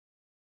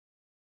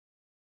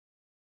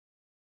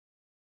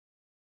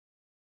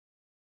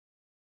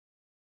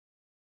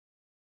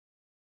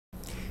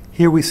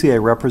Here we see a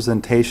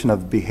representation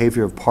of the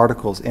behavior of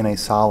particles in a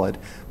solid.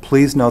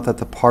 Please note that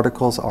the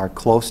particles are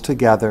close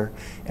together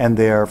and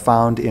they are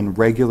found in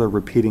regular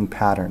repeating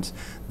patterns.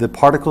 The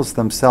particles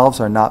themselves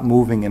are not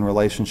moving in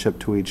relationship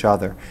to each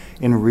other.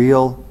 In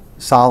real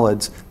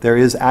solids, there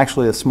is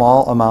actually a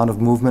small amount of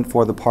movement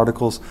for the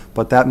particles,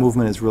 but that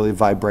movement is really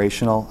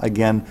vibrational.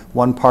 Again,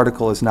 one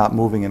particle is not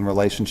moving in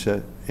relation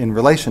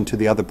to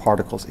the other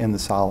particles in the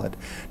solid.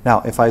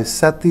 Now, if I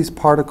set these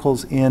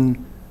particles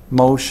in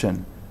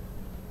motion,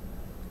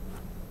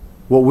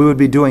 what we would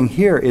be doing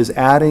here is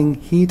adding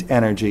heat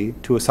energy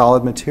to a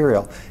solid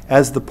material.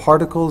 As the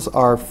particles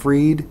are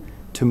freed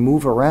to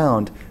move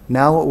around,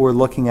 now what we're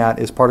looking at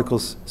is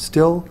particles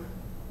still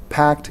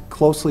packed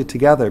closely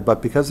together,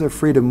 but because they're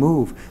free to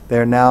move,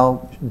 they're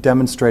now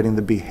demonstrating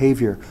the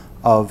behavior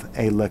of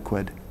a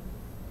liquid.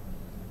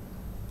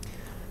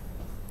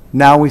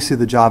 Now we see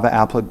the Java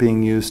applet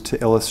being used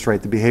to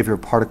illustrate the behavior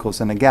of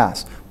particles in a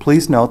gas.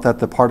 Please note that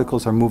the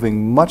particles are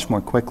moving much more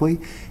quickly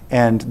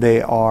and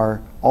they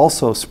are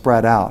also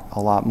spread out a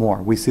lot more.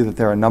 We see that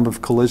there are a number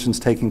of collisions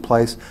taking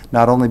place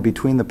not only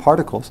between the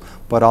particles,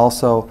 but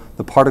also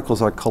the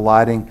particles are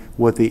colliding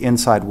with the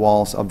inside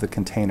walls of the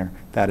container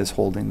that is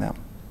holding them.